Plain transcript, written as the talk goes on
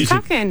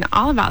Talking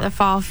all about the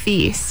fall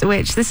feast,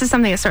 which this is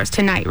something that starts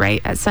tonight,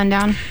 right, at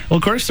sundown? Well,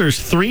 of course, there's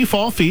 3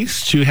 fall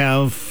feasts. You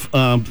have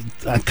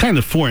kind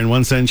of 4 in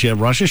one sense. You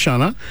have Rosh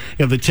Hashanah,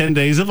 you have the 10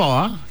 days of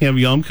awe, you have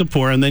Yom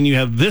Kippur, and then you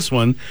have this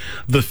one,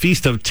 the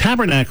Feast of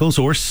Tabernacles,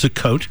 or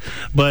Sukkot,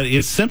 but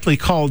it's simply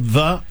called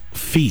the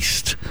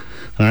Feast.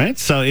 All right,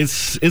 so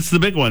it's the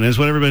big one, is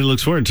what everybody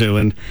looks forward to,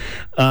 and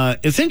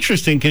it's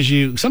interesting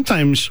because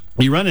sometimes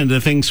you run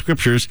into things,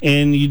 scriptures,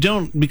 and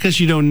because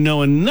you don't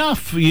know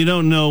enough, you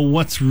don't know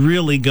what's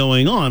really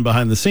going on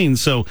behind the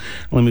scenes. So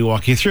let me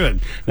walk you through it.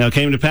 Now it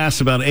came to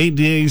pass about 8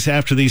 days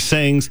after these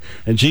sayings,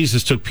 and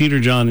Jesus took Peter,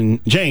 John,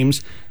 and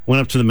James,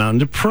 went up to the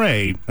mountain to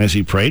pray. As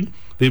he prayed,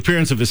 the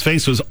appearance of his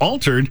face was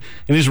altered,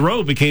 and his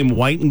robe became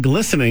white and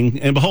glistening.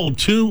 And behold,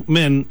 2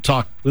 men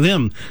talked with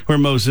him, who were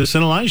Moses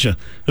and Elijah,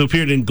 who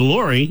appeared in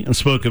glory and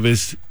spoke of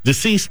his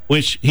decease,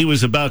 which he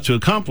was about to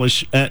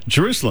accomplish at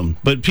Jerusalem.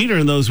 But Peter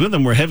and those with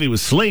him were heavy with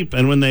sleep,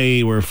 and when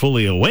they were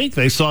fully awake,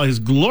 they saw his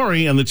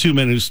glory and the 2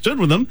 men who stood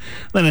with him.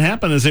 Then it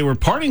happened as they were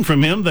parting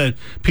from him that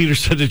Peter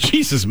said to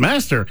Jesus,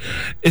 "Master,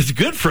 it's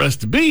good for us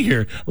to be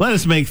here. Let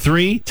us make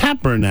 3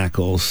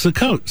 tabernacles,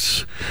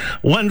 Sukkots.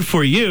 One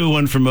for you,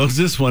 one for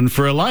Moses, one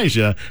for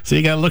Elijah." So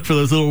you got to look for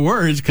those little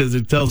words because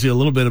it tells you a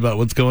little bit about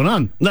what's going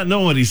on. Not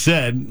knowing what he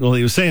said, well,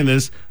 he was saying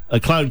this, a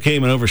cloud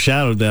came and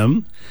overshadowed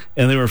them,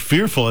 and they were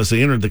fearful as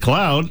they entered the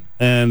cloud,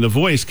 and a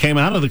voice came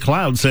out of the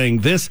cloud saying,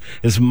 "This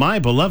is my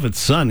beloved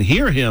Son,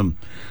 hear him."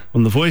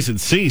 When the voice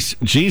had ceased,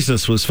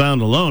 Jesus was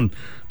found alone,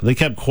 but they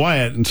kept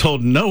quiet and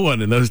told no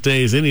one in those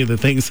days any of the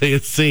things they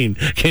had seen.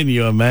 Can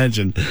you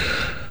imagine?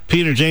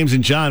 Peter, James,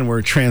 and John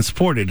were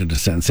transported, in a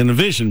sense, in a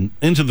vision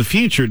into the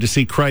future to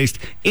see Christ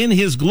in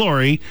his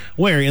glory,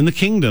 where? In the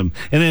kingdom,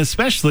 and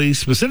especially,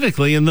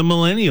 specifically, in the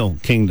millennial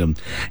kingdom.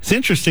 It's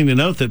interesting to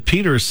note that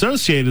Peter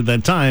associated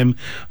that time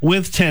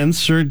with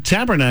tents or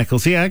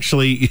tabernacles. He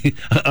actually,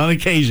 on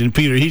occasion,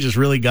 Peter, he just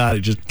really got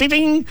it, just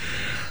ding.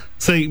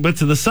 So, but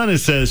to the Son it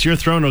says, "Your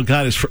throne, O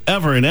God, is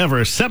forever and ever.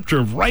 A scepter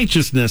of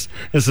righteousness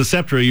is the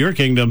scepter of your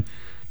kingdom.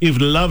 You've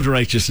loved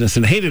righteousness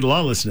and hated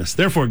lawlessness.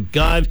 Therefore,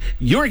 God,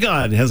 your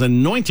God, has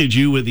anointed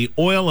you with the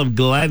oil of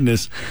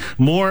gladness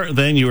more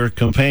than your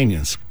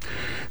companions."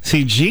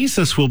 See,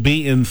 Jesus will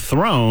be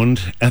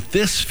enthroned at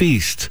this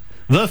feast,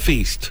 the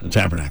Feast of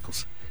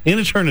Tabernacles, in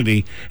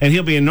eternity, and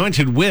he'll be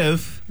anointed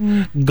with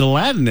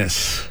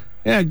gladness.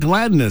 Yeah,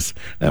 gladness.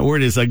 That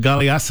word is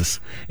agaliasis.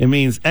 It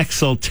means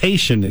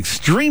exultation,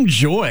 extreme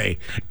joy,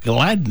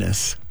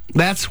 gladness.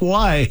 That's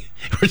why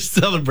we're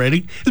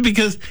celebrating,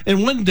 because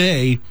in one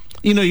day,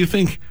 you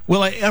think,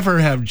 will I ever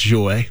have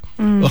joy?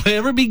 Will I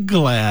ever be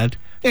glad?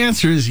 The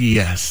answer is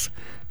yes.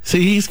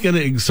 See, he's going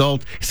to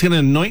exalt. He's going to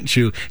anoint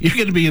you. You're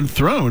going to be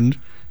enthroned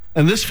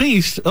in this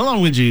feast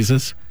along with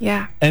Jesus.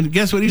 Yeah. And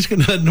guess what he's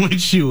going to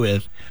anoint you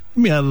with?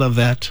 I love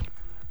that.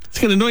 It's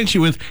going to anoint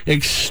you with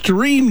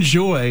extreme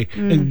joy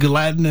and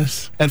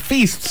gladness. At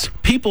feasts,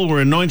 people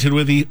were anointed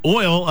with the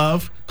oil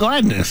of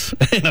gladness.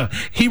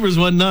 Hebrews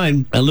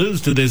 1:9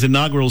 alludes to this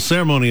inaugural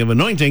ceremony of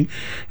anointing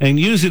and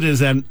use it as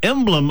an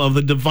emblem of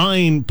the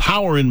divine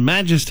power and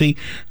majesty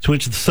to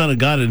which the Son of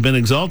God had been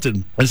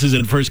exalted. This is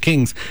in 1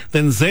 Kings.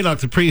 "Then Zadok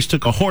the priest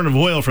took a horn of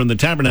oil from the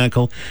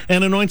tabernacle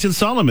and anointed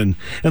Solomon.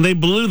 And they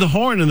blew the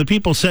horn, and the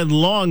people said,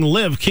 'Long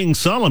live King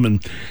Solomon.'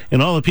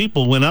 And all the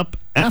people went up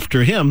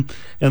after him,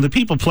 and the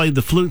people played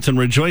the flutes and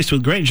rejoiced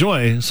with great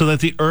joy, so that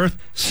the earth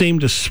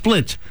seemed to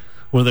split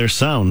with their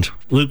sound."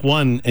 Luke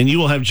 1, "And you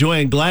will have joy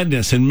and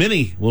gladness, and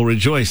many will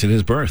rejoice at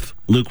his birth."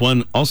 Luke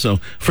 1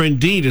 also, "For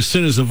indeed, as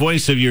soon as the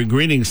voice of your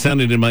greeting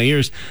sounded in my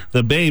ears,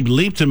 the babe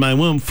leaped in my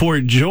womb for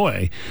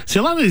joy." See,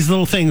 a lot of these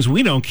little things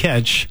we don't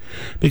catch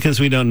because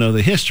we don't know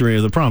the history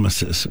of the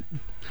promises.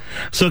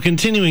 So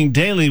continuing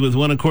daily with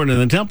one accord in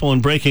the temple and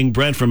breaking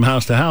bread from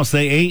house to house,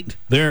 they ate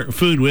their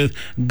food with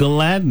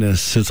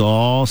gladness. It's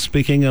all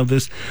speaking of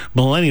this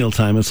millennial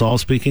time. It's all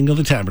speaking of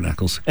the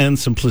tabernacles and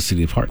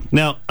simplicity of heart.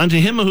 Now, unto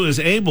him who is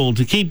able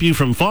to keep you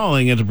from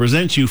falling and to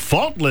present you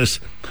faultless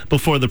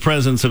before the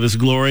presence of his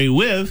glory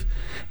with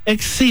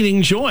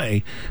exceeding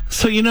joy.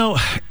 So,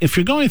 if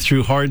you're going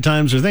through hard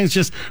times or things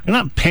just are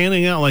not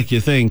panning out like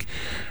you think,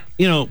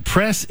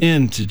 press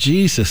into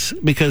Jesus,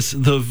 because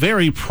the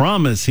very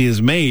promise he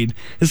has made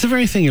is the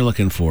very thing you're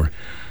looking for.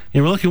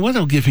 You're looking, what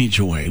will give me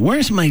joy?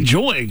 Where's my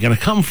joy going to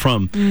come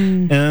from?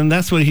 And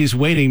that's what he's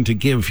waiting to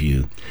give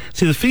you.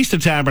 See, the Feast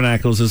of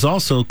Tabernacles is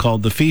also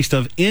called the Feast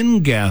of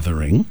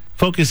Ingathering,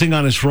 focusing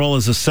on its role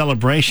as a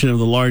celebration of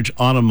the large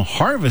autumn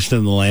harvest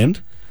in the land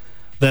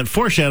that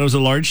foreshadows a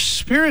large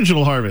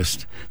spiritual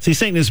harvest. See,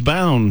 Satan is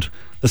bound.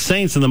 The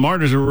saints and the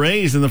martyrs are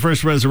raised in the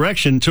first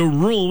resurrection to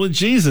rule with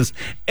Jesus.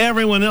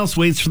 Everyone else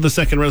waits for the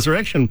second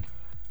resurrection.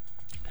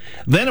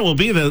 Then it will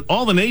be that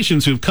all the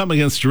nations who've come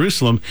against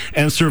Jerusalem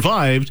and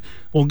survived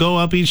will go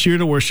up each year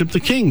to worship the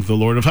King, the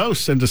Lord of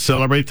hosts, and to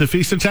celebrate the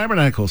Feast of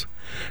Tabernacles.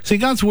 See,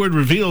 God's word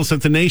reveals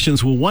that the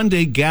nations will one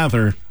day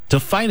gather to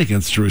fight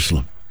against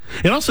Jerusalem.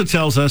 It also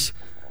tells us,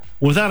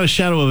 without a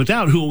shadow of a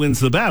doubt, who wins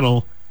the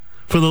battle,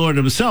 for the Lord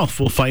himself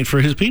will fight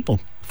for his people.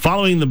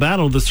 Following the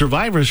battle, the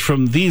survivors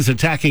from these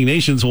attacking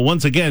nations will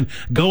once again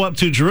go up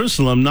to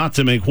Jerusalem, not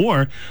to make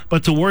war,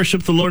 but to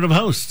worship the Lord of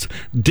hosts,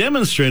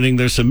 demonstrating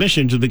their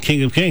submission to the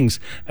King of Kings,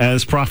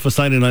 as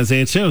prophesied in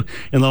Isaiah 2.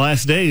 In the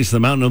last days, the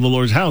mountain of the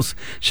Lord's house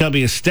shall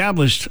be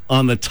established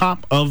on the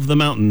top of the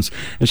mountains,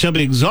 and shall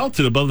be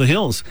exalted above the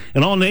hills,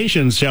 and all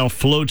nations shall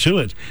flow to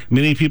it.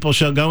 Many people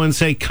shall go and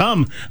say,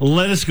 Come,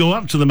 let us go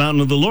up to the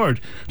mountain of the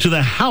Lord, to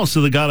the house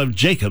of the God of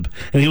Jacob,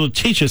 and he will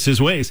teach us his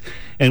ways,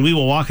 and we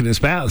will walk in his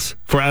paths.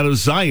 For out of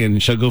Zion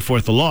shall go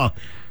forth the law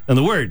and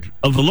the word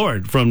of the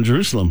Lord from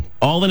Jerusalem.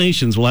 All the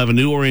nations will have a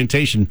new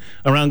orientation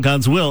around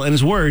God's will and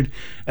his word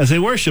as they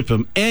worship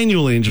him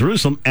annually in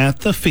Jerusalem at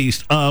the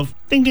feast of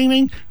ding, ding,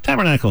 ding,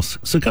 Tabernacles,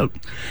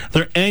 Sukkot.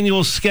 Their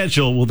annual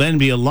schedule will then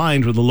be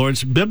aligned with the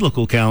Lord's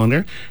biblical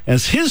calendar,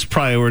 as his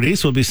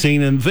priorities will be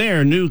seen in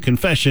their new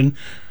confession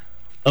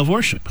of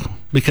worship.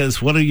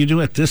 Because what do you do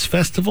at this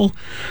festival?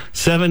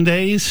 7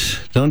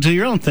 days. Don't do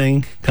your own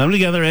thing. Come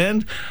together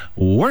and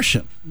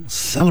worship.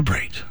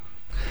 Celebrate.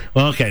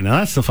 Well, okay, now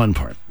that's the fun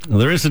part. Well,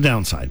 there is a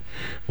downside,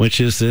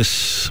 which is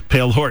this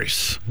pale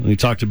horse we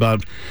talked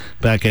about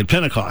back at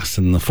Pentecost,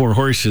 and the 4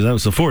 horses. That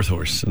was the 4th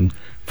horse, and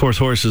 4th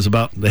horse is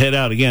about to head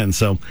out again.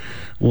 So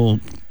we'll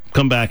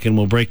come back and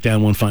we'll break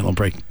down one final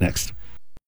break next.